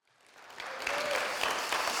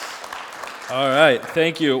All right,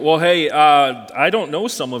 thank you. Well, hey, I don't know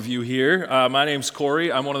some of you here. My name's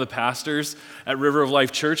Corey. I'm one of the pastors at River of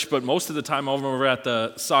Life Church, but most of the time I'm over at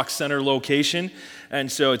the Sauk Center location,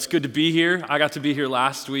 and so it's good to be here. I got to be here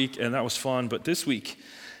last week, and that was fun, but this week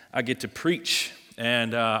I get to preach,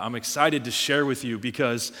 and I'm excited to share with you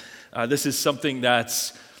because this is something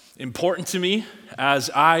that's important to me as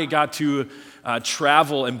I got to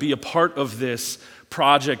travel and be a part of this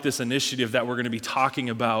project, this initiative that we're going to be talking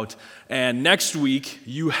about. And next week,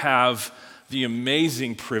 you have the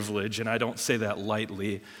amazing privilege, and I don't say that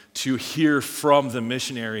lightly, to hear from the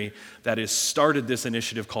missionary that has started this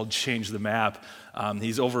initiative called Change the Map.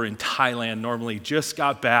 He's over in Thailand, normally just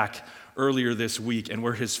got back earlier this week, and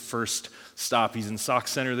we're his first stop. He's in Sauk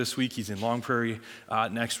Center this week, he's in Long Prairie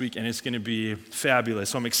next week, and it's going to be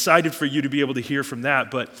fabulous. So I'm excited for you to be able to hear from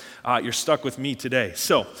that, but you're stuck with me today.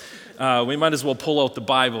 So we might as well pull out the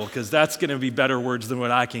Bible because that's going to be better words than what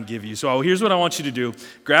I can give you. So here's what I want you to do.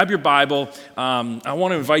 Grab your Bible. I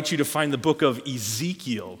want to invite you to find the book of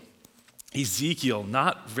Ezekiel. Ezekiel,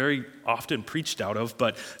 not very often preached out of,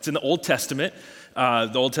 but it's in the Old Testament.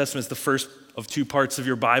 The Old Testament is the first of two parts of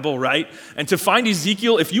your Bible, right? And to find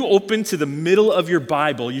Ezekiel, if you open to the middle of your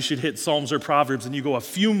Bible, you should hit Psalms or Proverbs, and you go a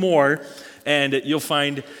few more, and you'll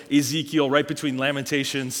find Ezekiel right between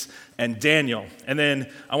Lamentations and Daniel. And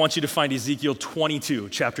then I want you to find Ezekiel 22,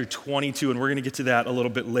 chapter 22, and we're going to get to that a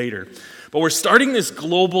little bit later. But we're starting this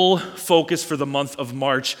global focus for the month of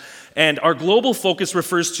March, and our global focus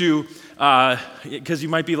refers to, because you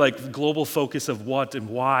might be like, global focus of what and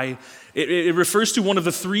why? It refers to one of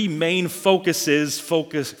the three main foci,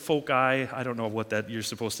 I don't know what that you're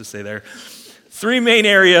supposed to say there. Three main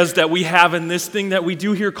areas that we have in this thing that we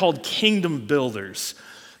do here called Kingdom Builders.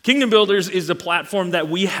 Kingdom Builders is a platform that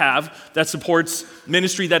we have that supports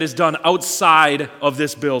ministry that is done outside of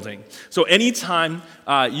this building. So anytime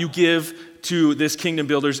you give to this Kingdom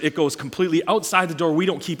Builders, it goes completely outside the door. We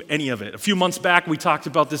don't keep any of it. A few months back, we talked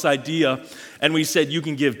about this idea, and we said you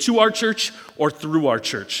can give to our church or through our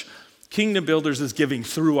church. Kingdom Builders is giving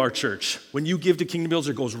through our church. When you give to Kingdom Builders,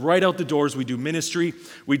 it goes right out the doors. We do ministry.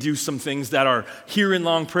 We do some things that are here in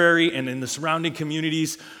Long Prairie and in the surrounding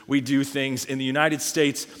communities. We do things in the United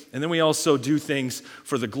States. And then we also do things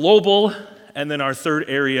for the global. And then our third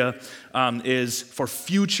area is for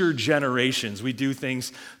future generations. We do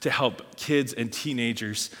things to help kids and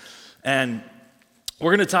teenagers. And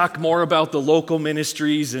we're going to talk more about the local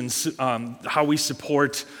ministries and how we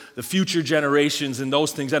support the future generations and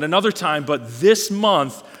those things at another time. But this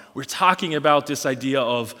month, we're talking about this idea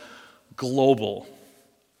of global.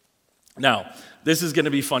 Now, this is going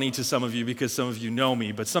to be funny to some of you because some of you know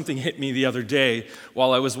me, but something hit me the other day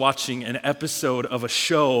while I was watching an episode of a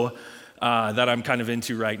show that I'm kind of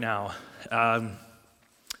into right now.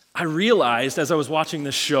 I realized as I was watching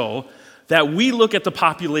this show that we look at the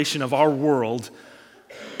population of our world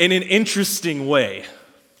in an interesting way.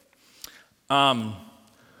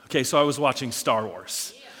 Okay, so I was watching Star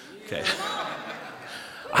Wars. Okay.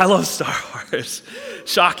 I love Star Wars.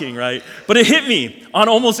 Shocking, right? But it hit me. On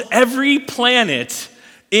almost every planet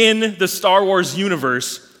in the Star Wars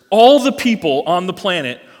universe, all the people on the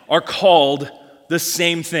planet are called the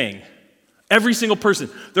same thing. Every single person,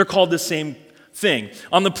 they're called the same thing.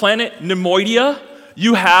 On the planet Nemoidia,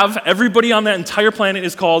 you have everybody on that entire planet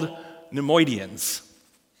is called Nemoidians.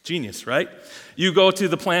 Genius, right? You go to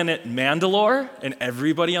the planet Mandalore, and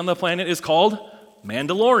everybody on the planet is called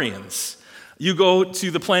Mandalorians. You go to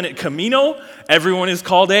the planet Camino, everyone is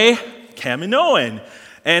called a Kaminoan.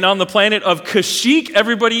 And on the planet of Kashyyyk,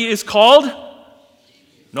 everybody is called?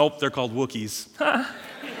 Nope, they're called Wookiees.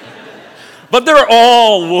 But they're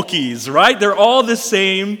all Wookiees, right? They're all the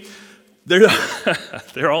same.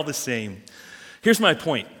 They're all the same. Here's my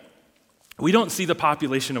point. We don't see the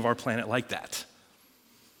population of our planet like that.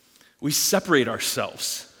 We separate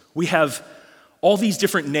ourselves. We have all these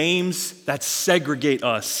different names that segregate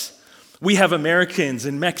us. We have Americans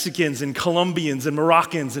and Mexicans and Colombians and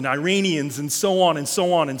Moroccans and Iranians and so on and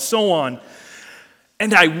so on and so on.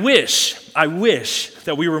 And I wish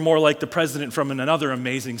that we were more like the president from another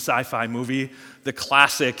amazing sci-fi movie, the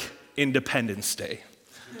classic Independence Day,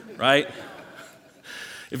 right?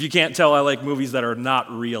 If you can't tell, I like movies that are not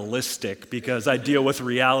realistic because I deal with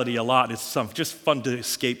reality a lot. It's just fun to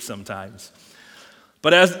escape sometimes.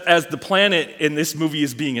 But as the planet in this movie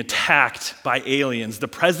is being attacked by aliens, the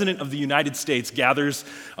president of the United States gathers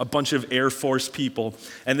a bunch of Air Force people,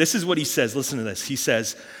 and this is what he says. Listen to this. He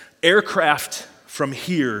says, aircraft from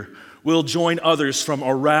here will join others from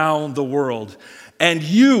around the world, and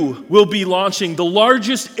you will be launching the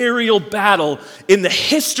largest aerial battle in the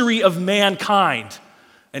history of mankind.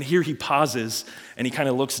 And here he pauses and he kind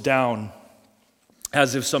of looks down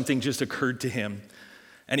as if something just occurred to him.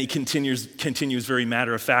 And he continues very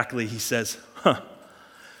matter-of-factly. He says,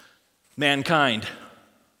 mankind.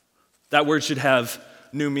 That word should have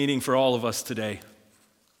new meaning for all of us today.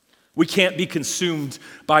 We can't be consumed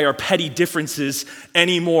by our petty differences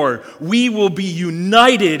anymore. We will be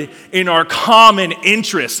united in our common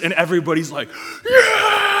interests. And everybody's like,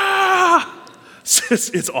 yeah!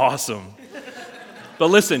 It's awesome. But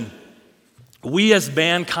listen, we as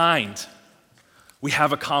mankind, we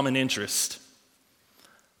have a common interest.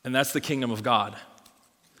 And that's the kingdom of God.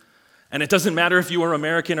 And it doesn't matter if you are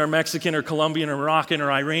American or Mexican or Colombian or Moroccan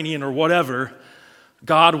or Iranian or whatever,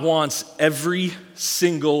 God wants every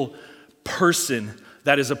single person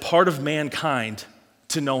that is a part of mankind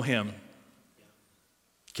to know him.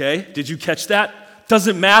 Okay? Did you catch that?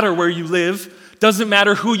 Doesn't matter where you live, doesn't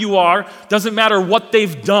matter who you are, doesn't matter what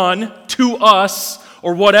they've done to us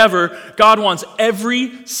or whatever. God wants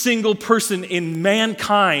every single person in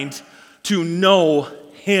mankind to know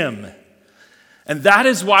him. And that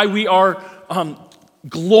is why we are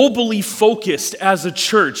globally focused as a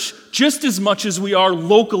church, just as much as we are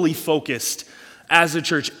locally focused as a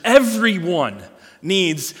church. Everyone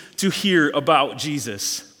needs to hear about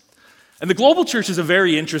Jesus. And the global church is a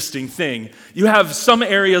very interesting thing. You have some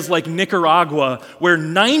areas like Nicaragua where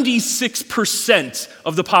 96%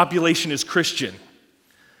 of the population is Christian.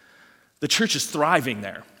 The church is thriving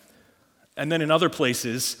there. And then in other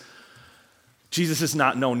places, Jesus is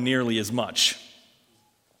not known nearly as much.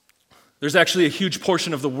 There's actually a huge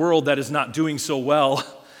portion of the world that is not doing so well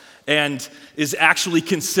and is actually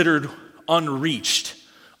considered unreached.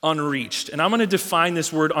 Unreached. And I'm going to define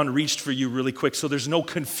this word unreached for you really quick so there's no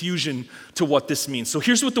confusion to what this means. So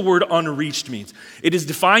here's what the word unreached means. It is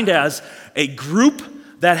defined as a group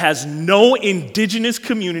that has no indigenous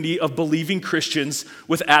community of believing Christians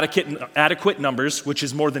with adequate numbers, which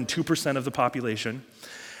is more than 2% of the population,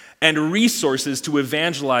 and resources to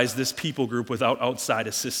evangelize this people group without outside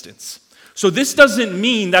assistance. So this doesn't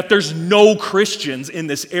mean that there's no Christians in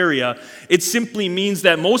this area. It simply means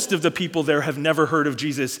that most of the people there have never heard of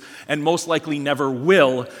Jesus and most likely never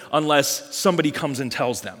will unless somebody comes and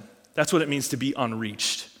tells them. That's what it means to be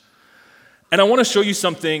unreached. And I want to show you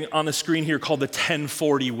something on the screen here called the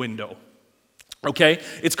 1040 window. Okay?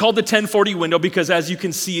 It's called the 1040 window because as you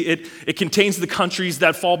can see, it contains the countries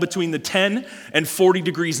that fall between the 10 and 40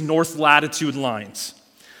 degrees north latitude lines.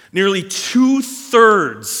 Nearly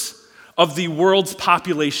 2/3 of the world's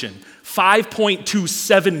population,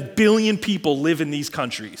 5.27 billion people live in these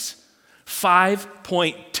countries.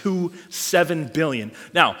 5.27 billion.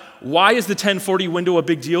 Now, why is the 1040 window a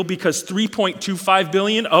big deal? Because 3.25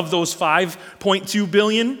 billion of those 5.2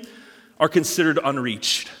 billion are considered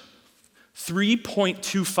unreached.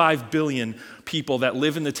 3.25 billion people that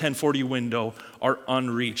live in the 1040 window are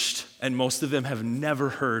unreached, and most of them have never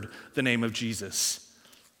heard the name of Jesus.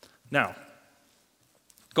 Now,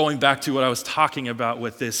 going back to what I was talking about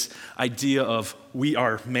with this idea of we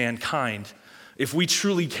are mankind, if we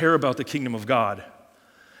truly care about the kingdom of God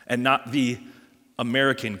and not the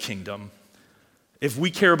American kingdom, if we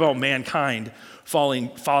care about mankind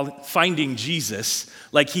finding Jesus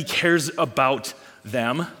like he cares about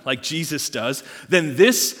them, like Jesus does, then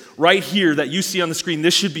this right here that you see on the screen,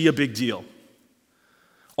 this should be a big deal.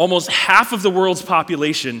 Almost half of the world's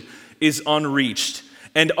population is unreached.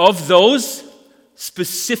 And of those,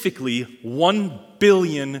 specifically 1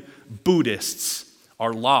 billion Buddhists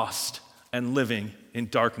are lost and living in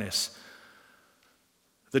darkness.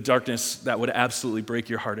 The darkness that would absolutely break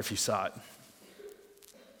your heart if you saw it.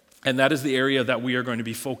 And that is the area that we are going to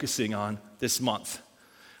be focusing on this month.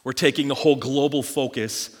 We're taking the whole global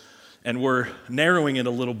focus and we're narrowing it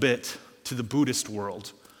a little bit to the Buddhist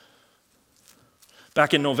world.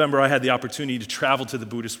 Back in November, I had the opportunity to travel to the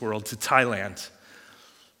Buddhist world, to Thailand.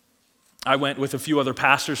 I went with a few other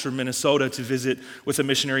pastors from Minnesota to visit with a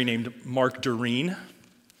missionary named Mark Doreen.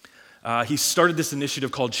 He started this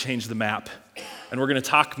initiative called Change the Map. And we're going to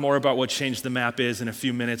talk more about what Change the Map is in a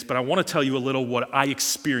few minutes, but I want to tell you a little what I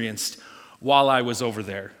experienced while I was over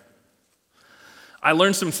there. I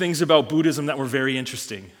learned some things about Buddhism that were very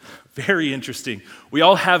interesting. Very interesting. We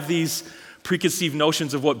all have these preconceived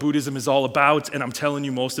notions of what Buddhism is all about, and I'm telling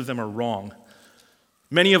you, most of them are wrong.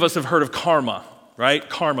 Many of us have heard of karma, right?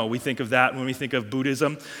 Karma, we think of that when we think of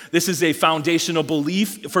Buddhism. This is a foundational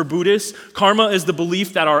belief for Buddhists. Karma is the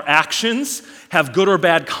belief that our actions have good or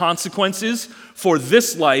bad consequences for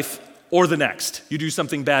this life or the next. You do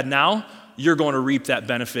something bad now, you're going to reap that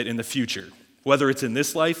benefit in the future, whether it's in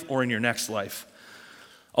this life or in your next life.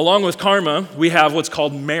 Along with karma, we have what's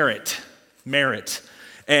called merit. Merit.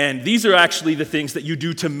 And these are actually the things that you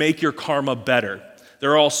do to make your karma better.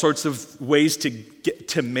 There are all sorts of ways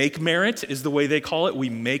to make merit, is the way they call it. We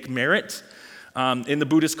make merit. In the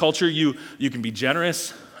Buddhist culture, you can be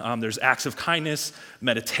generous. There's acts of kindness,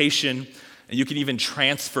 meditation, and you can even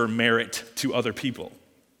transfer merit to other people.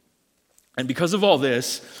 And because of all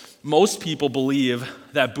this, most people believe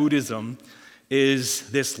that Buddhism is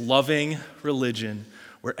this loving religion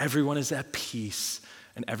where everyone is at peace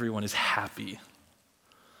and everyone is happy.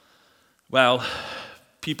 Well,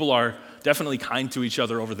 people are definitely kind to each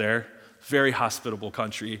other over there. Very hospitable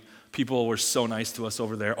country. People were so nice to us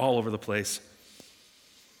over there, all over the place.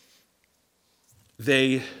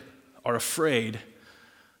 They are afraid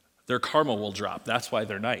their karma will drop. That's why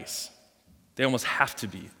they're nice. They almost have to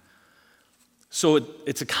be. So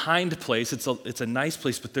it's a kind place, it's a nice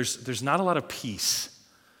place, but there's not a lot of peace,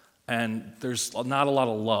 and there's not a lot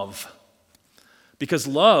of love. Because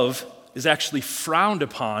love is actually frowned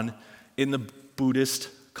upon in the Buddhist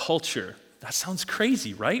culture. That sounds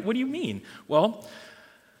crazy, right? What do you mean? Well,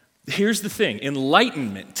 here's the thing.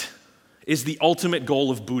 Enlightenment is the ultimate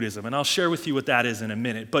goal of Buddhism, and I'll share with you what that is in a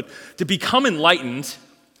minute. But to become enlightened,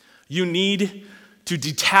 you need to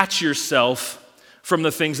detach yourself from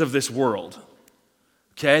the things of this world.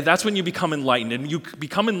 Okay, that's when you become enlightened. And you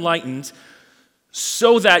become enlightened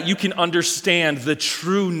so that you can understand the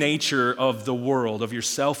true nature of the world, of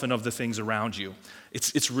yourself, and of the things around you.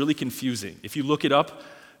 It's really confusing. If you look it up,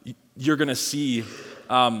 you're going to see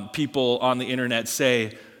people on the internet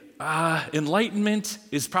say, enlightenment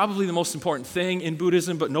is probably the most important thing in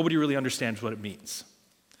Buddhism, but nobody really understands what it means.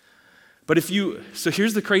 So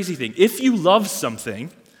here's the crazy thing. If you love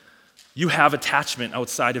something, you have attachment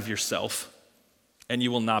outside of yourself, and you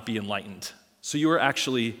will not be enlightened. So you are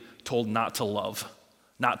actually told not to love,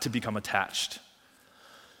 not to become attached.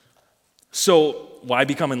 So why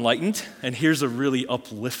become enlightened? And here's a really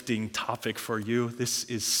uplifting topic for you. This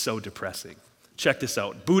is so depressing. Check this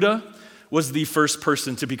out. Buddha was the first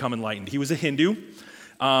person to become enlightened. He was a Hindu,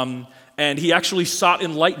 and he actually sought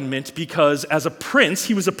enlightenment because as a prince,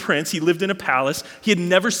 he was a prince, he lived in a palace, he had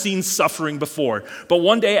never seen suffering before. But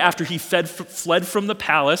one day after he fled from the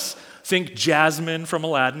palace, think Jasmine from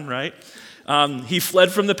Aladdin, right? He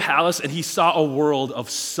fled from the palace and he saw a world of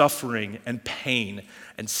suffering and pain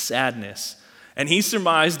and sadness. And he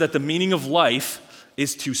surmised that the meaning of life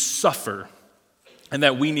is to suffer and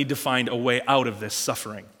that we need to find a way out of this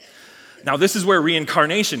suffering. Now, this is where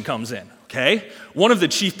reincarnation comes in, okay? One of the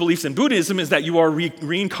chief beliefs in Buddhism is that you are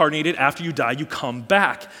reincarnated after you die, you come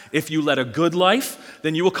back. If you led a good life,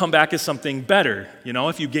 then you will come back as something better. You know,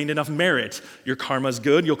 if you gained enough merit, your karma is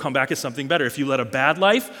good, you'll come back as something better. If you led a bad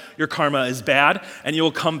life, your karma is bad, and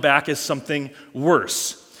you'll come back as something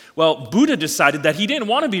worse. Well, Buddha decided that he didn't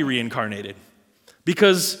want to be reincarnated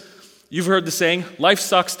because you've heard the saying, life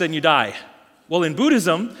sucks, then you die. Well, in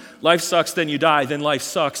Buddhism, life sucks, then you die, then life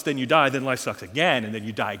sucks, then you die, then life sucks again, and then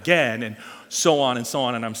you die again, and so on and so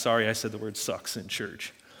on. And I'm sorry I said the word sucks in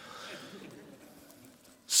church.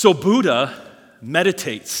 So Buddha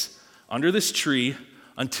meditates under this tree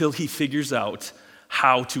until he figures out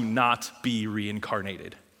how to not be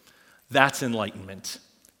reincarnated. That's enlightenment.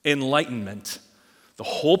 Enlightenment, the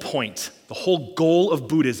whole point, the whole goal of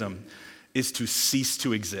Buddhism is to cease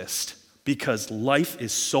to exist. Because life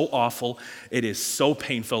is so awful, it is so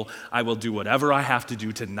painful, I will do whatever I have to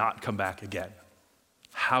do to not come back again.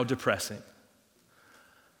 How depressing.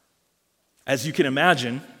 As you can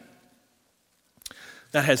imagine,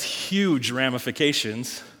 that has huge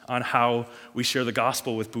ramifications on how we share the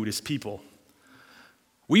gospel with Buddhist people.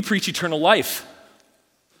 We preach eternal life.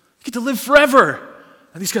 You get to live forever.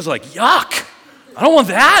 And these guys are like, yuck, I don't want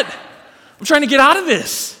that. I'm trying to get out of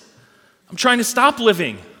this. I'm trying to stop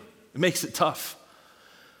living. It makes it tough.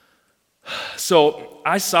 So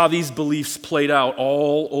I saw these beliefs played out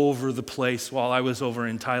all over the place while I was over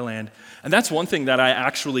in Thailand. And that's one thing that I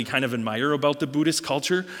actually kind of admire about the Buddhist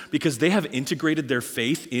culture, because they have integrated their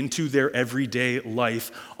faith into their everyday life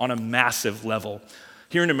on a massive level.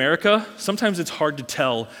 Here in America, sometimes it's hard to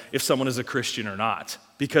tell if someone is a Christian or not,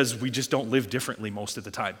 because we just don't live differently most of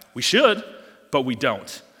the time. We should, but we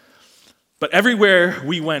don't. But everywhere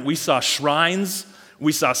we went, we saw shrines,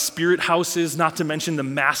 we saw spirit houses, not to mention the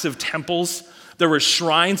massive temples. There were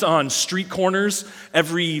shrines on street corners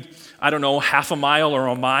every, half a mile or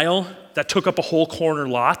a mile that took up a whole corner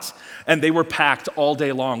lot. And they were packed all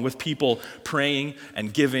day long with people praying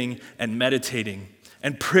and giving and meditating.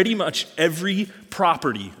 And pretty much every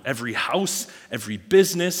property, every house, every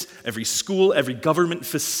business, every school, every government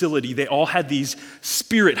facility, they all had these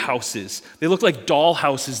spirit houses. They look like doll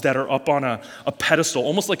houses that are up on a pedestal,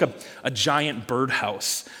 almost like a giant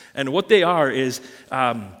birdhouse. And what they are is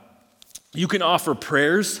you can offer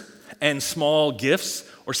prayers and small gifts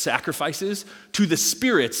or sacrifices to the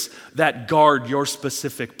spirits that guard your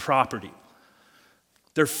specific property.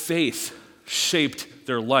 Their faith shaped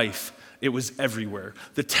their life. It was everywhere.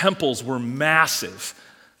 The temples were massive,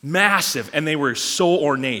 and they were so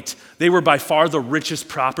ornate. They were by far the richest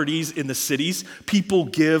properties in the cities. People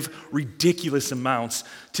give ridiculous amounts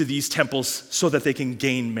to these temples so that they can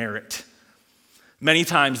gain merit. Many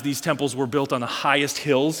times these temples were built on the highest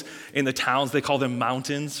hills in the towns. They call them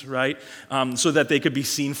mountains, right? So that they could be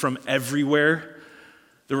seen from everywhere.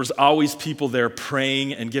 There was always people there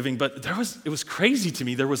praying and giving, but it was crazy to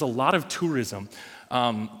me. There was a lot of tourism.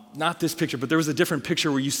 Not this picture, but there was a different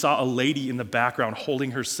picture where you saw a lady in the background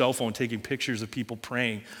holding her cell phone, taking pictures of people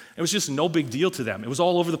praying. It was just no big deal to them. It was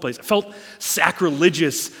all over the place. It felt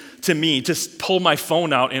sacrilegious to me to pull my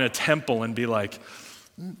phone out in a temple and be like,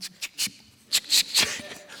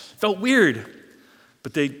 felt weird,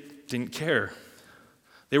 but they didn't care.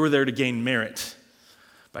 They were there to gain merit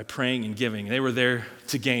by praying and giving. They were there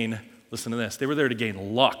to gain, listen to this, they were there to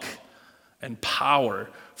gain luck and power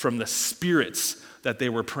from the spirits that they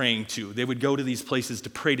were praying to. They would go to these places to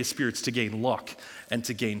pray to spirits to gain luck and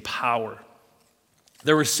to gain power.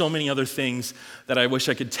 There were so many other things that I wish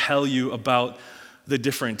I could tell you about the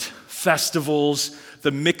different festivals,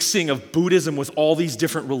 the mixing of Buddhism with all these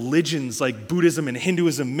different religions, like Buddhism and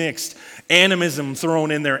Hinduism mixed, animism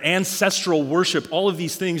thrown in there, ancestral worship, all of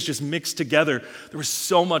these things just mixed together. There was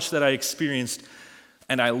so much that I experienced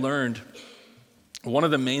and I learned. One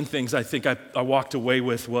of the main things I think I walked away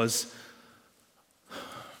with was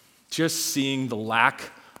just seeing the lack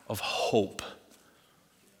of hope.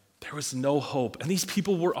 There was no hope. And these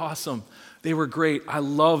people were awesome. They were great. I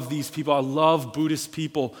love these people. I love Buddhist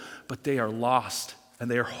people, but they are lost and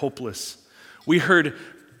they are hopeless. We heard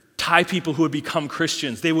Thai people who had become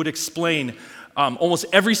Christians. They would explain, almost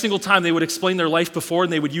every single time they would explain their life before,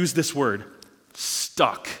 and they would use this word,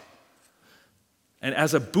 stuck. And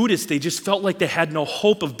as a Buddhist, they just felt like they had no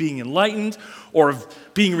hope of being enlightened or of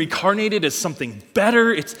being reincarnated as something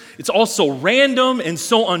better. It's all so random and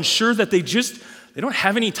so unsure that they don't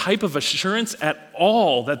have any type of assurance at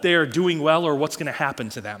all that they are doing well or what's going to happen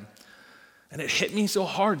to them. And it hit me so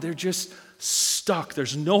hard. They're just stuck.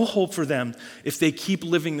 There's no hope for them if they keep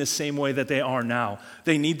living the same way that they are now.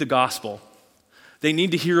 They need the gospel. They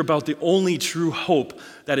need to hear about the only true hope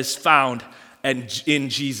that is found in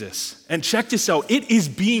Jesus. And check this out. It is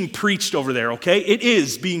being preached over there, okay? It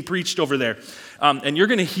is being preached over there. And you're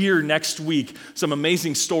going to hear next week some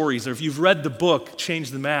amazing stories. Or if you've read the book,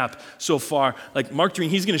 Change the Map, so far, like Mark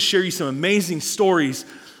Dreen, he's going to share you some amazing stories.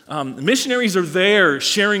 Missionaries are there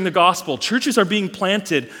sharing the gospel. Churches are being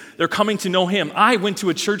planted. They're coming to know him. I went to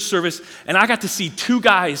a church service, and I got to see two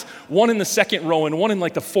guys, one in the second row and one in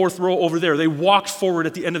like the fourth row over there. They walked forward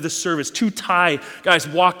at the end of the service. Two Thai guys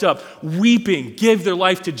walked up, weeping, gave their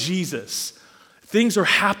life to Jesus. Things are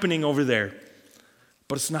happening over there,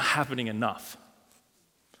 but it's not happening enough.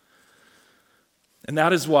 And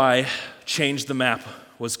that is why Change the Map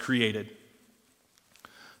was created.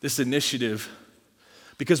 This initiative,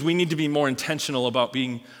 because we need to be more intentional about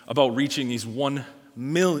reaching these 1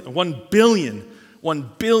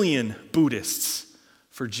 billion Buddhists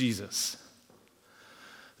for Jesus.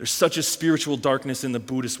 There's such a spiritual darkness in the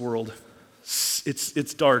Buddhist world.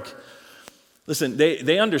 It's dark. Listen,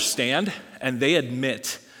 they understand and they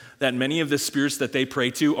admit that many of the spirits that they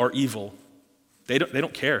pray to are evil. They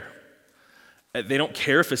don't care. They don't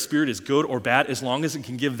care if a spirit is good or bad as long as it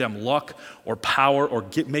can give them luck or power or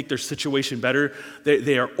make their situation better.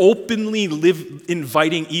 They are openly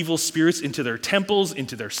inviting evil spirits into their temples,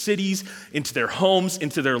 into their cities, into their homes,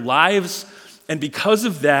 into their lives. And because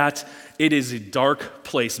of that, it is a dark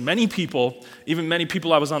place. Many people, even many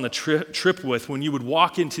people I was on the trip with, when you would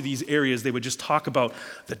walk into these areas, they would just talk about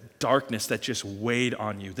the darkness that just weighed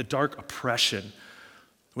on you, the dark oppression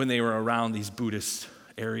when they were around these Buddhist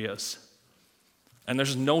areas. And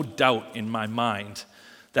there's no doubt in my mind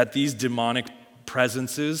that these demonic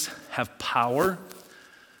presences have power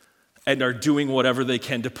and are doing whatever they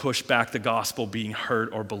can to push back the gospel being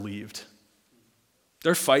heard or believed.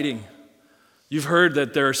 They're fighting. You've heard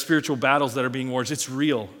that there are spiritual battles that are being waged. It's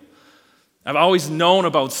real. I've always known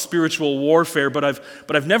about spiritual warfare, but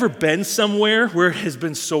I've never been somewhere where it has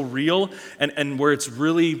been so real and where it's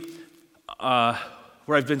really, where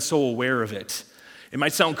I've been so aware of it. It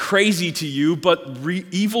might sound crazy to you, but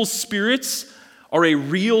evil spirits are a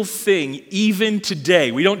real thing even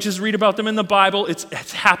today. We don't just read about them in the Bible,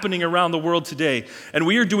 it's happening around the world today. And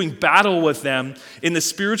we are doing battle with them in the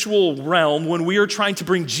spiritual realm when we are trying to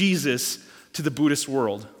bring Jesus to the Buddhist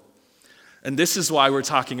world. And this is why we're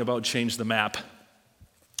talking about Change the Map.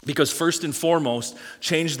 Because first and foremost,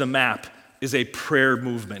 Change the Map is a prayer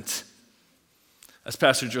movement. As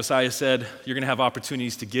Pastor Josiah said, you're going to have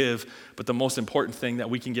opportunities to give, but the most important thing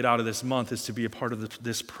that we can get out of this month is to be a part of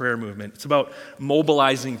this prayer movement. It's about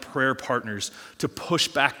mobilizing prayer partners to push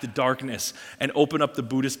back the darkness and open up the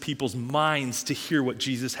Buddhist people's minds to hear what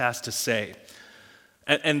Jesus has to say.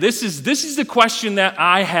 And this is the question that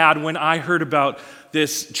I had when I heard about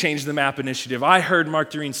this Change the Map initiative. I heard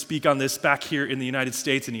Mark Doreen speak on this back here in the United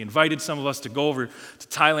States, and he invited some of us to go over to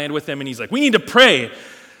Thailand with him, and he's like, we need to pray.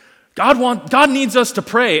 God needs us to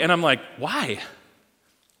pray. And I'm like, why?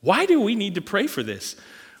 Why do we need to pray for this?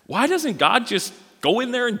 Why doesn't God just go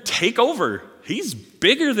in there and take over? He's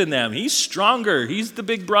bigger than them. He's stronger. He's the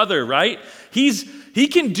big brother, right? He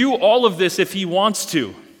can do all of this if he wants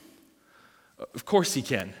to. Of course he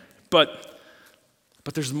can. But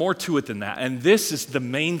there's more to it than that. And this is the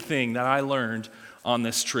main thing that I learned on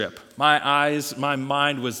this trip. My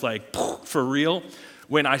mind was like, for real,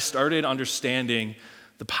 when I started understanding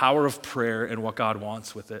the power of prayer and what God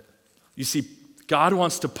wants with it. You see, God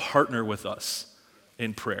wants to partner with us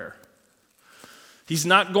in prayer. He's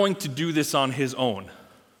not going to do this on his own.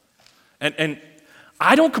 And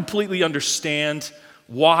I don't completely understand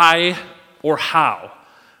why or how,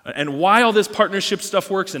 and why all this partnership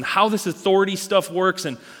stuff works and how this authority stuff works.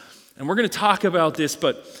 And we're going to talk about this,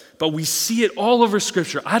 but we see it all over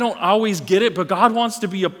Scripture. I don't always get it, but God wants us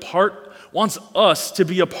to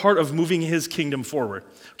be a part of moving his kingdom forward.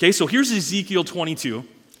 Okay, so here's Ezekiel 22,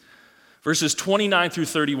 verses 29 through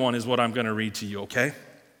 31 is what I'm going to read to you, okay?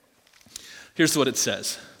 Here's what it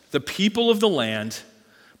says. The people of the land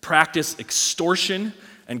practice extortion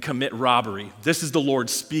and commit robbery. This is the Lord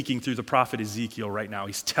speaking through the prophet Ezekiel right now.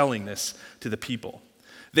 He's telling this to the people.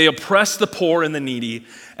 They oppress the poor and the needy,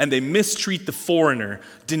 and they mistreat the foreigner,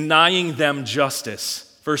 denying them justice.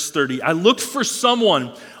 Verse 30, I looked for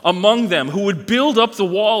someone among them who would build up the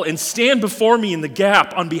wall and stand before me in the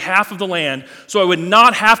gap on behalf of the land so I would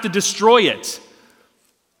not have to destroy it.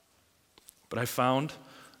 But I found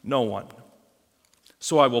no one.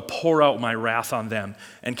 So I will pour out my wrath on them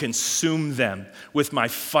and consume them with my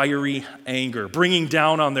fiery anger, bringing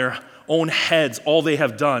down on their own heads all they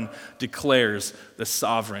have done, declares the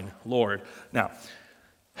sovereign Lord. Now,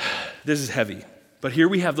 this is heavy. But here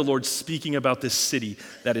we have the Lord speaking about this city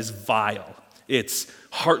that is vile. It's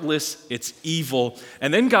heartless, it's evil.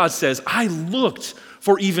 And then God says, I looked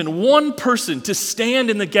for even one person to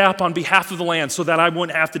stand in the gap on behalf of the land so that I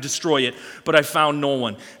wouldn't have to destroy it, but I found no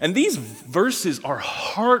one. And these verses are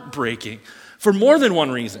heartbreaking for more than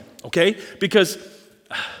one reason, okay? Because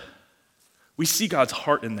we see God's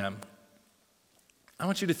heart in them. I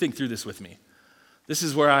want you to think through this with me. This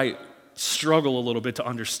is where I struggle a little bit to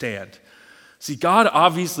understand. See, God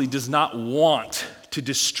obviously does not want to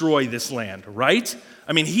destroy this land, right?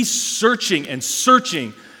 I mean, he's searching and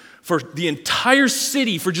searching for the entire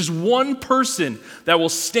city, for just one person that will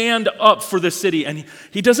stand up for the city, and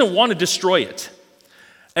he doesn't want to destroy it.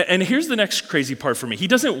 And here's the next crazy part for me. He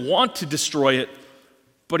doesn't want to destroy it,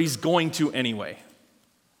 but he's going to anyway.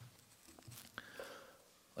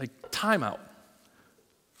 Like, time out.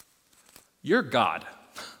 You're God.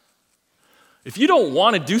 If you don't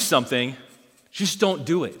want to do something, just don't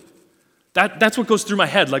do it. That's what goes through my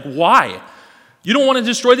head. Like, why? You don't want to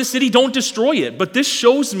destroy the city? Don't destroy it. But this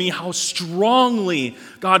shows me how strongly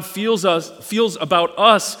God feels about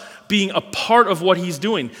us being a part of what he's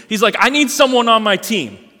doing. He's like, I need someone on my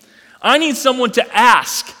team. I need someone to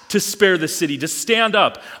ask to spare the city, to stand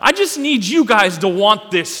up. I just need you guys to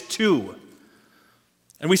want this too.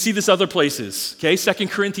 And we see this other places. Okay, 2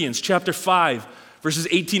 Corinthians chapter 5. Verses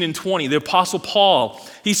 18 and 20, the Apostle Paul,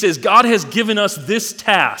 he says, God has given us this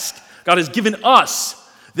task. God has given us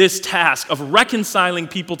this task of reconciling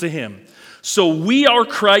people to him. So we are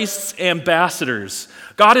Christ's ambassadors.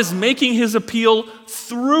 God is making his appeal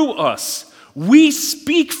through us. We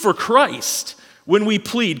speak for Christ when we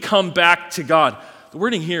plead, come back to God. The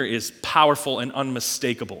wording here is powerful and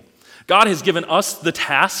unmistakable. God has given us the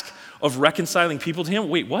task of reconciling people to him.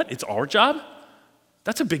 Wait, what? It's our job?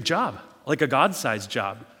 That's a big job. Like a God-sized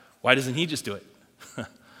job. Why doesn't he just do it?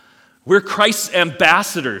 We're Christ's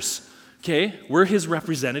ambassadors, okay? We're his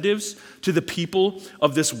representatives to the people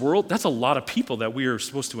of this world. That's a lot of people that we are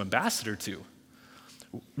supposed to ambassador to.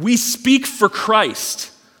 We speak for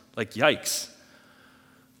Christ. Like, yikes.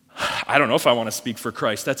 I don't know if I want to speak for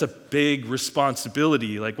Christ. That's a big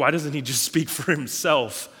responsibility. Like, why doesn't he just speak for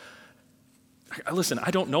himself? Listen,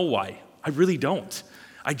 I don't know why. I really don't.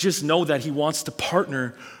 I just know that he wants to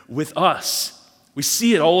partner with us. We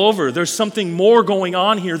see it all over. There's something more going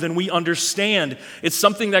on here than we understand. It's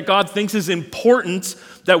something that God thinks is important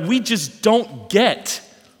that we just don't get.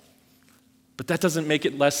 But that doesn't make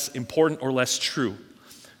it less important or less true.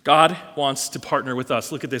 God wants to partner with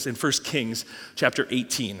us. Look at this in 1 Kings chapter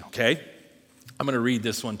 18, okay? I'm going to read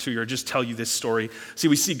this one to you or just tell you this story. See,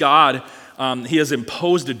 we see God, he has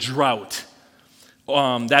imposed a drought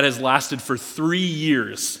that has lasted for 3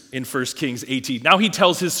 years in 1 Kings 18. Now he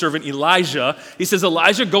tells his servant Elijah, he says,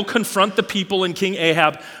 Elijah, go confront the people and King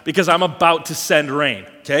Ahab because I'm about to send rain.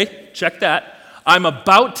 Okay, check that. I'm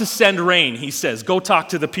about to send rain, he says. Go talk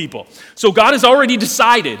to the people. So God has already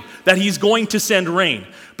decided that he's going to send rain.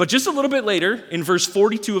 But just a little bit later, in verse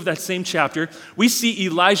 42 of that same chapter, we see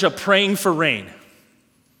Elijah praying for rain.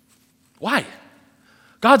 Why?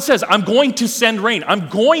 God says, I'm going to send rain. I'm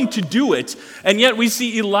going to do it. And yet we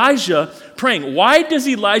see Elijah praying. Why does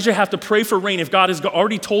Elijah have to pray for rain if God has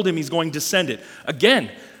already told him he's going to send it? Again,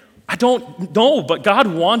 I don't know, but God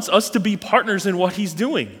wants us to be partners in what he's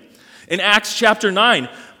doing. In Acts chapter 9,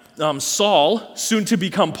 Saul, soon to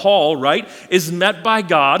become Paul, right, is met by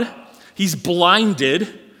God. He's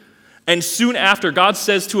blinded. And soon after, God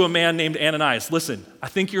says to a man named Ananias, listen, I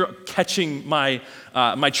think you're catching my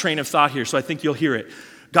train of thought here, so I think you'll hear it.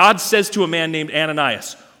 God says to a man named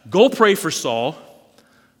Ananias, go pray for Saul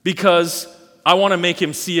because I want to make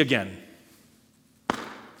him see again.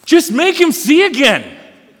 Just make him see again.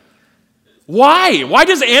 Why? Why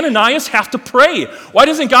does Ananias have to pray? Why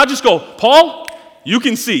doesn't God just go, Paul, you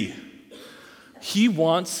can see? He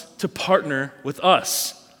wants to partner with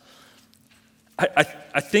us.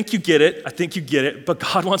 I think you get it. I think you get it. But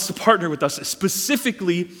God wants to partner with us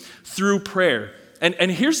specifically through prayer.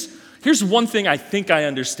 And here's one thing I think I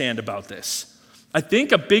understand about this. I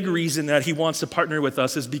think a big reason that he wants to partner with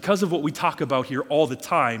us is because of what we talk about here all the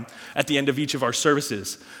time at the end of each of our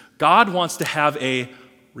services. God wants to have a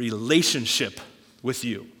relationship with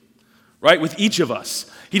you, right? With each of us.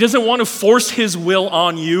 He doesn't want to force his will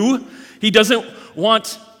on you. He doesn't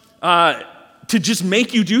want to just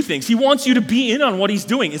make you do things. He wants you to be in on what he's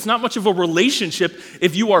doing. It's not much of a relationship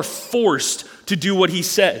if you are forced to do what he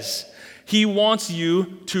says. He wants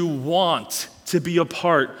you to want to be a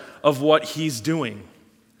part of what he's doing.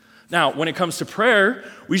 Now, when it comes to prayer,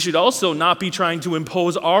 we should also not be trying to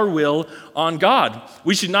impose our will on God.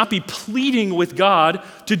 We should not be pleading with God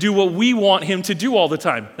to do what we want him to do all the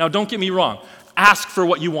time. Now, don't get me wrong. Ask for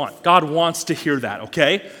what you want. God wants to hear that,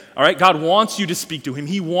 okay? All right? God wants you to speak to him.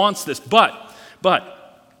 He wants this.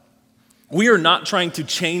 But we are not trying to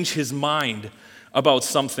change his mind about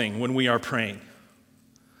something when we are praying.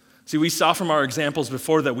 See, we saw from our examples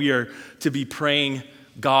before that we are to be praying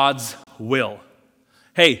God's will.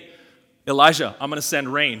 Hey, Elijah, I'm going to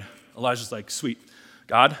send rain. Elijah's like, sweet.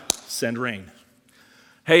 God, send rain.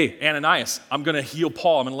 Hey, Ananias, I'm going to heal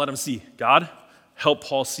Paul. I'm going to let him see. God, help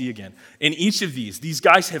Paul see again. In each of these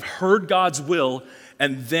guys have heard God's will,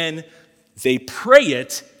 and then they pray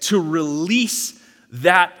it to release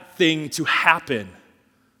that thing to happen.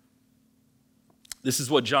 This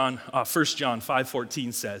is what 1 John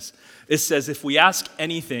 5:14 says. It says, if we ask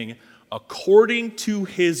anything according to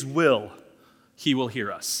his will, he will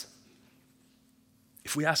hear us.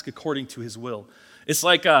 If we ask according to his will. It's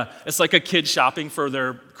like a kid shopping for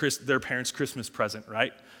their parents' Christmas present,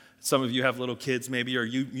 right? Some of you have little kids maybe, or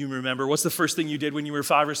you remember. What's the first thing you did when you were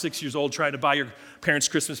 5 or 6 years old trying to buy your parents'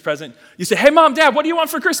 Christmas present? You say, hey, Mom, Dad, what do you want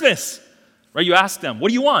for Christmas? Right? You ask them, what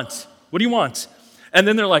do you want? What do you want? And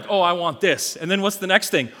then they're like, oh, I want this. And then what's the next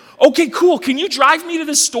thing? Okay, cool. Can you drive me to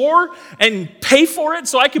the store and pay for it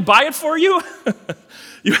so I can buy it for you?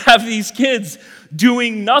 You have these kids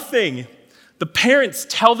doing nothing. The parents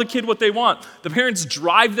tell the kid what they want. The parents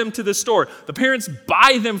drive them to the store. The parents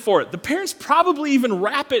buy them for it. The parents probably even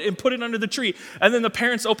wrap it and put it under the tree. And then the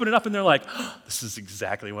parents open it up and they're like, oh, this is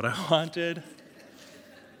exactly what I wanted.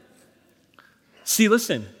 See,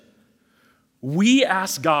 listen. We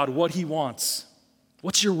ask God what he wants.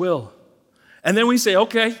 What's your will? And then we say,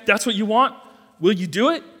 okay, that's what you want. Will you do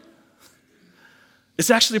it?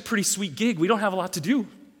 It's actually a pretty sweet gig. We don't have a lot to do.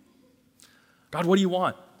 God, what do you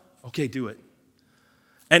want? Okay, do it.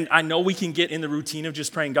 And I know we can get in the routine of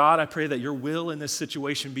just praying, God, I pray that your will in this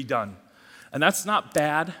situation be done. And that's not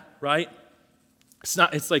bad, right?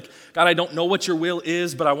 It's like, God, I don't know what your will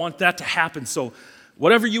is, but I want that to happen. So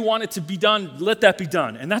whatever you want it to be done, let that be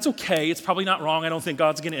done. And that's okay. It's probably not wrong. I don't think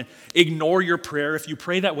God's going to ignore your prayer if you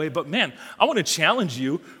pray that way. But man, I want to challenge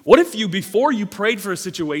you. What if you, before you prayed for a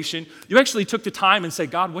situation, you actually took the time and said,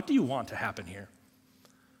 God, what do you want to happen here?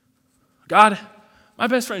 God, my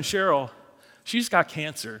best friend Cheryl, she just got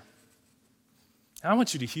cancer. And I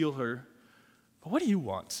want you to heal her. But what do you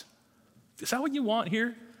want? Is that what you want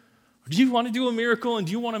here? Or do you want to do a miracle and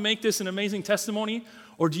do you want to make this an amazing testimony?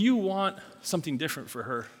 Or do you want something different for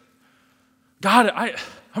her? God,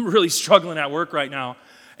 I'm really struggling at work right now,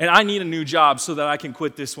 and I need a new job so that I can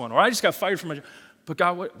quit this one. Or I just got fired from my job. But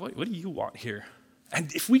God, what do you want here?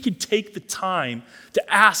 And if we could take the time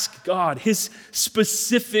to ask God his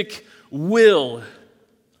specific will,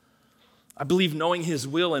 I believe knowing his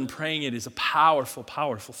will and praying it is a powerful,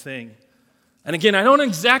 powerful thing. And again, I don't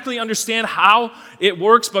exactly understand how it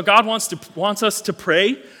works, but God wants us to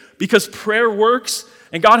pray because prayer works,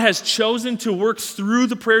 and God has chosen to work through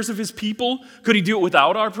the prayers of his people. Could he do it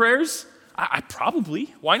without our prayers? I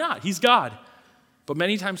probably. Why not? He's God. But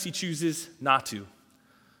many times he chooses not to.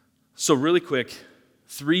 So really quick,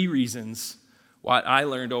 3 reasons why I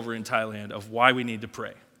learned over in Thailand of why we need to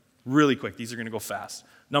pray. Really quick, these are going to go fast.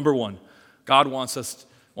 Number 1, God wants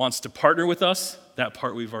to partner with us. That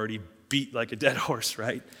part we've already beat like a dead horse,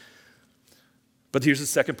 right? But here's the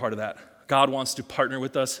second part of that. God wants to partner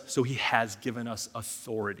with us, so he has given us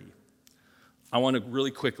authority. I want to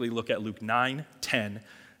really quickly look at Luke 9, 10,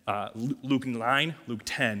 Luke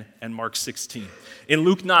 10, and Mark 16. In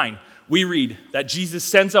Luke 9, we read that Jesus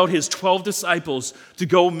sends out his 12 disciples to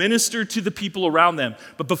go minister to the people around them.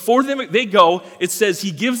 But before they go, it says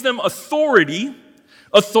he gives them authority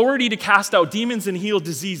to cast out demons and heal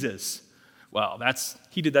diseases. Well,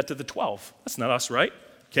 he did that to the 12. That's not us, right?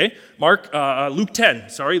 Okay, Luke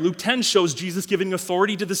 10 shows Jesus giving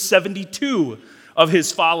authority to the 72 of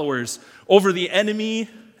his followers over the enemy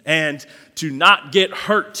and to not get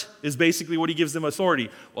hurt is basically what he gives them authority.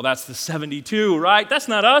 Well, that's the 72, right? That's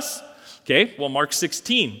not us. Okay, well, Mark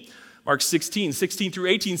 16 through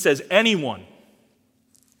 18 says anyone,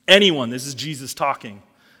 this is Jesus talking,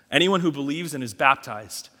 anyone who believes and is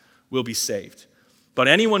baptized will be saved. But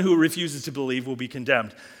anyone who refuses to believe will be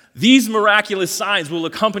condemned. These miraculous signs will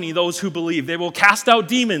accompany those who believe. They will cast out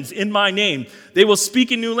demons in my name. They will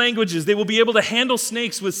speak in new languages. They will be able to handle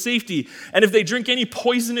snakes with safety. And if they drink any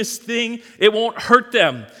poisonous thing, it won't hurt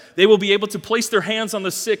them. They will be able to place their hands on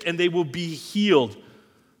the sick and they will be healed.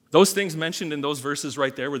 Those things mentioned in those verses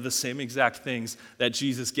right there were the same exact things that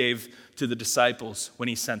Jesus gave to the disciples when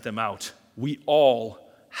he sent them out. We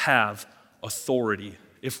all have authority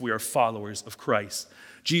if we are followers of Christ.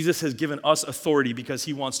 Jesus has given us authority because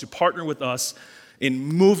he wants to partner with us in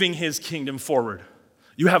moving his kingdom forward.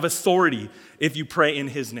 You have authority if you pray in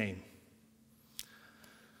his name.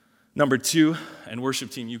 Number 2, and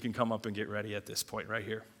worship team, you can come up and get ready at this point right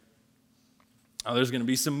here. Now, there's going to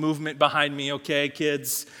be some movement behind me, okay,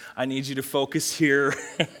 kids? I need you to focus here.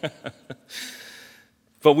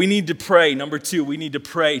 But we need to pray. Number 2, we need to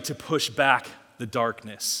pray to push back the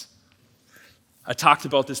darkness. I talked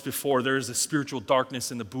about this before. There is a spiritual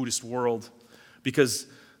darkness in the Buddhist world because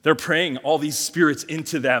they're praying all these spirits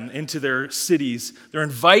into them, into their cities. They're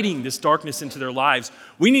inviting this darkness into their lives.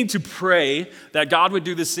 We need to pray that God would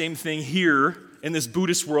do the same thing here in this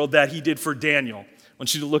Buddhist world that he did for Daniel. I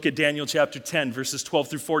want you to look at Daniel chapter 10, verses 12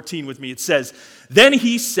 through 14 with me. It says, "Then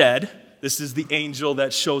he said," this is the angel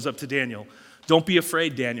that shows up to Daniel, "Don't be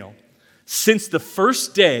afraid, Daniel. Since the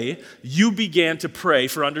first day you began to pray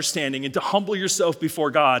for understanding and to humble yourself before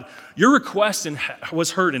God, your request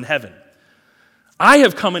was heard in heaven. I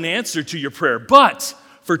have come in answer to your prayer, but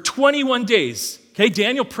for 21 days, okay,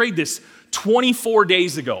 Daniel prayed this 24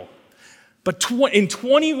 days ago. But in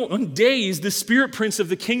 21 days, the spirit prince of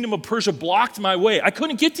the kingdom of Persia blocked my way. I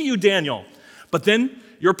couldn't get to you, Daniel. But then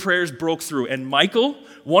your prayers broke through, and Michael,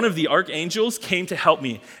 one of the archangels, came to help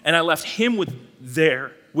me, and I left him with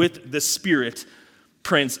the spirit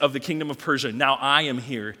prince of the kingdom of Persia. Now I am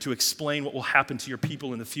here to explain what will happen to your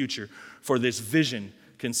people in the future, for this vision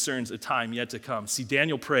concerns a time yet to come." See,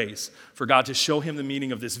 Daniel prays for God to show him the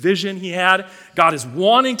meaning of this vision he had. God is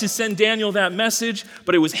wanting to send Daniel that message,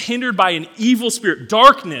 but it was hindered by an evil spirit.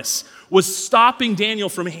 Darkness was stopping Daniel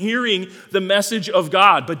from hearing the message of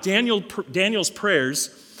God. But Daniel's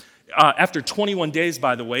prayers, after 21 days,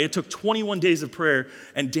 by the way, it took 21 days of prayer,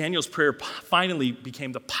 and Daniel's prayer finally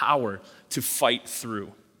became the power to fight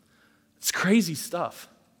through. It's crazy stuff,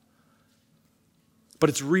 but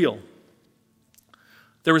it's real.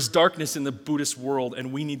 There is darkness in the Buddhist world,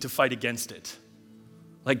 and we need to fight against it.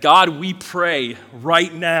 Like, God, we pray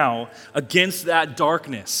right now against that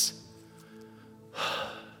darkness.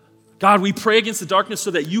 God, we pray against the darkness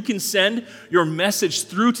so that you can send your message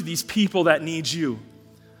through to these people that need you.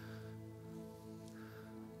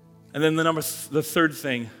 And then the third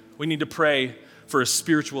thing, we need to pray for a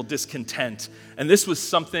spiritual discontent. And this was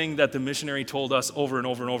something that the missionary told us over and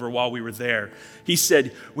over and over while we were there. He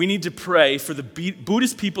said, we need to pray for the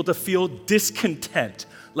Buddhist people to feel discontent,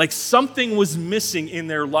 like something was missing in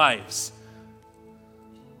their lives.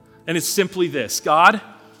 And it's simply this: God,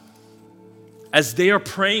 as they are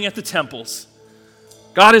praying at the temples,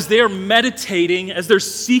 God, as they are meditating, as they're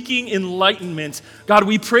seeking enlightenment, God,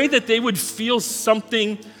 we pray that they would feel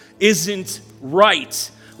something isn't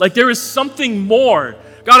right. Like there is something more.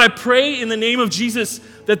 God, I pray in the name of Jesus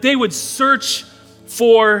that they would search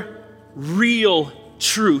for real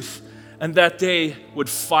truth and that they would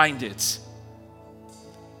find it.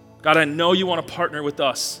 God, I know you want to partner with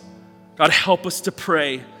us. God, help us to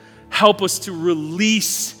pray. Help us to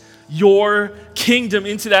release your kingdom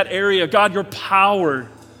into that area. God, your power.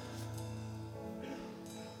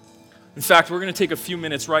 In fact, we're going to take a few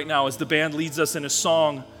minutes right now as the band leads us in a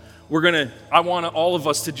song. I want all of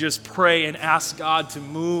us to just pray and ask God to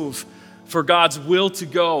move, for God's will to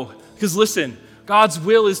go. Because listen, God's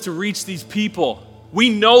will is to reach these people. We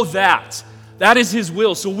know that. That is his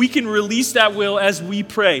will. So we can release that will as we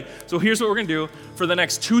pray. So here's what we're going to do. For the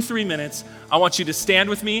next 2-3 minutes, I want you to stand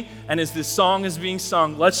with me. And as this song is being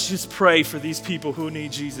sung, let's just pray for these people who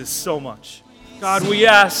need Jesus so much. God, we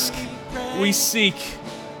ask, we seek,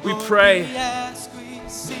 we pray.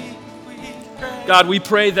 God, we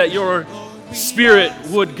pray that your Spirit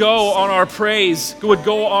would go on our praise, would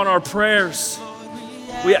go on our prayers.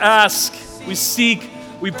 We ask, we seek,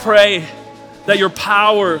 we pray that your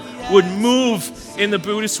power would move in the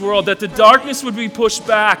Buddhist world, that the darkness would be pushed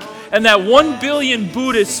back, and that 1 billion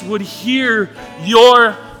Buddhists would hear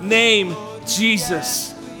your name,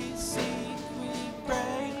 Jesus.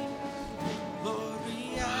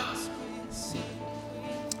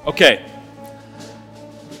 Okay.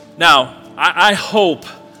 Now, I hope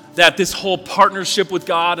that this whole partnership with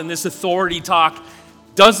God and this authority talk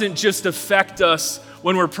doesn't just affect us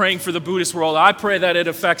when we're praying for the Buddhist world. I pray that it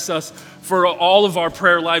affects us for all of our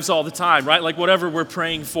prayer lives all the time, right? Like whatever we're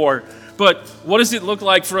praying for. But what does it look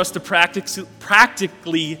like for us to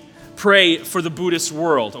practically pray for the Buddhist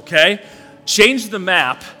world, okay? Change the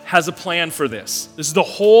Map has a plan for this. This is the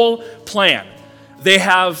whole plan. They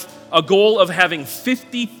have a goal of having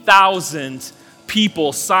 50,000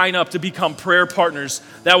 people sign up to become prayer partners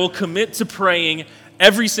that will commit to praying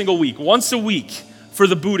every single week, once a week, for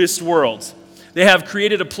the Buddhist world. They have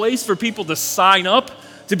created a place for people to sign up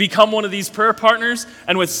to become one of these prayer partners,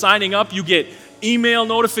 and with signing up, you get email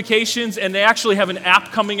notifications, and they actually have an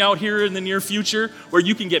app coming out here in the near future where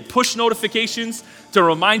you can get push notifications to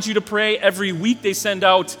remind you to pray. Every week they send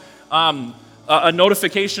out a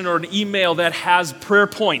notification or an email that has prayer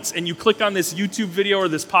points, and you click on this YouTube video or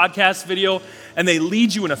this podcast video, and they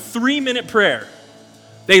lead you in a 3-minute prayer.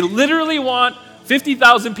 They literally want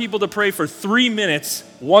 50,000 people to pray for 3 minutes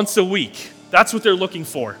once a week. That's what they're looking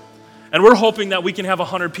for. And we're hoping that we can have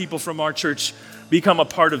 100 people from our church become a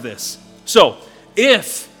part of this. So,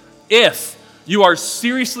 if you are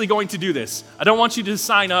seriously going to do this, I don't want you to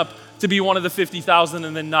sign up to be one of the 50,000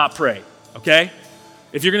 and then not pray, okay?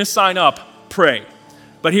 If you're going to sign up, pray.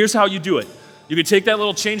 But here's how you do it. You can take that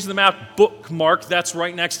little Change the Map bookmark that's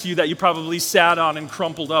right next to you that you probably sat on and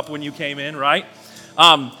crumpled up when you came in, right?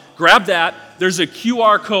 Grab that. There's a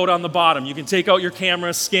QR code on the bottom. You can take out your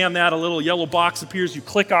camera, scan that, a little yellow box appears, you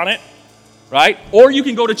click on it, right? Or you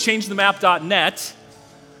can go to changethemap.net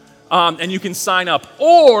and you can sign up.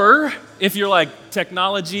 Or if you're like,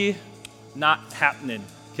 technology, not happening,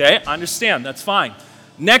 okay? I understand, that's fine.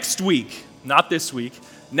 Next week, not this week,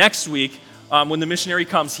 next week, when the missionary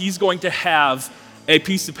comes, he's going to have a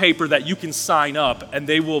piece of paper that you can sign up, and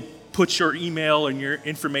they will put your email and your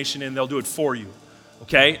information in. They'll do it for you,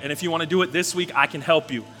 okay? And if you want to do it this week, I can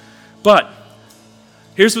help you. But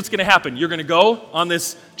here's what's going to happen. You're going to go on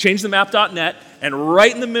this changethemap.net, and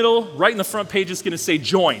right in the middle, right in the front page, it's going to say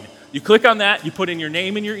join. You click on that, you put in your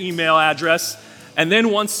name and your email address, and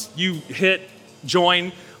then once you hit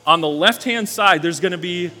join, on the left-hand side, there's going to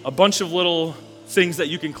be a bunch of little things that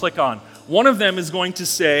you can click on. One of them is going to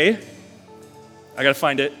say, I got to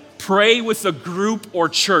find it, pray with a group or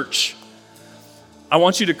church. I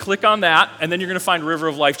want you to click on that, and then you're going to find River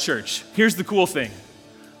of Life Church. Here's the cool thing.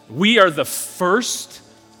 We are the first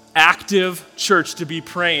active church to be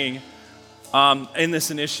praying in this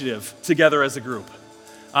initiative together as a group.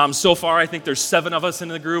 So far, I think there's 7 of us in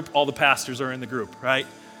the group. All the pastors are in the group, right?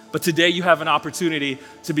 But today you have an opportunity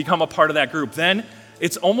to become a part of that group. Then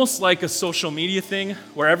it's almost like a social media thing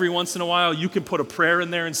where every once in a while you can put a prayer in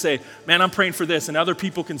there and say, man, I'm praying for this, and other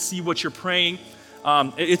people can see what you're praying.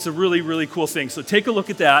 It's a really, really cool thing. So take a look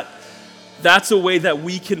at that. That's a way that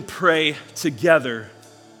we can pray together.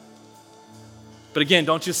 But again,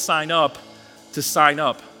 don't just sign up to sign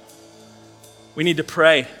up. We need to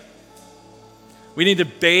pray. We need to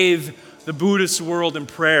bathe the Buddhist world in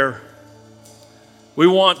prayer. We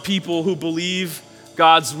want people who believe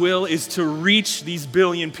God's will is to reach these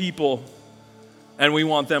billion people, and we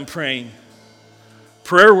want them praying.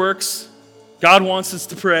 Prayer works. God wants us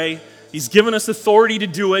to pray. He's given us authority to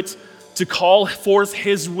do it, to call forth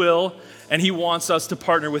His will, and He wants us to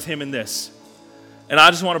partner with Him in this. And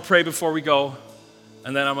I just want to pray before we go,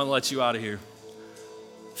 and then I'm going to let you out of here.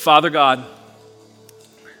 Father God,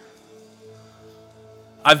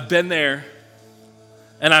 I've been there,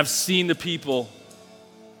 and I've seen the people.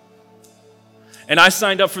 And I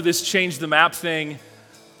signed up for this Change the Map thing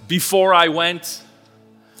before I went.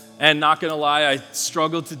 And not going to lie, I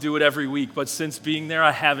struggled to do it every week. But since being there,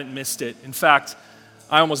 I haven't missed it. In fact,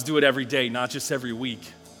 I almost do it every day, not just every week.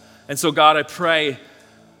 And so God, I pray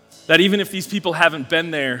that even if these people haven't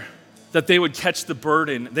been there, that they would catch the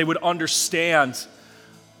burden. They would understand.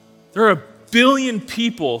 There are 1 billion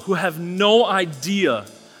people who have no idea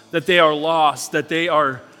that they are lost, that they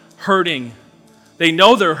are hurting. They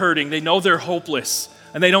know they're hurting. They know they're hopeless.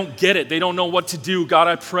 And they don't get it. They don't know what to do. God,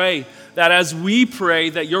 I pray that as we pray,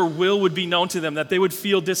 that your will would be known to them, that they would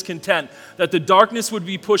feel discontent, that the darkness would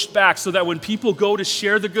be pushed back so that when people go to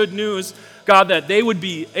share the good news, God, that they would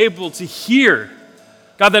be able to hear.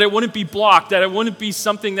 God, that it wouldn't be blocked, that it wouldn't be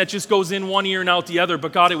something that just goes in one ear and out the other,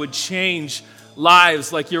 but God, it would change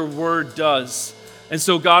lives like your word does. And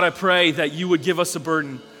so, God, I pray that you would give us a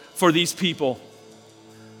burden for these people.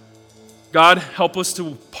 God, help us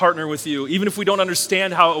to partner with you. Even if we don't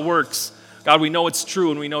understand how it works, God, we know it's true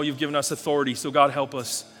and we know you've given us authority. So God, help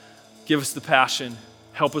us. Give us the passion.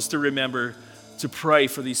 Help us to remember to pray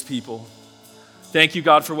for these people. Thank you,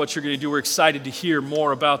 God, for what you're going to do. We're excited to hear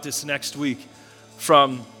more about this next week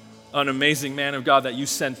from an amazing man of God that you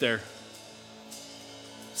sent there.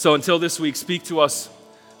 So until this week, speak to us.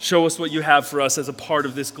 Show us what you have for us as a part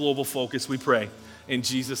of this global focus, we pray. In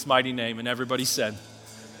Jesus' mighty name. And everybody said,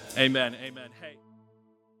 amen. Amen. Hey.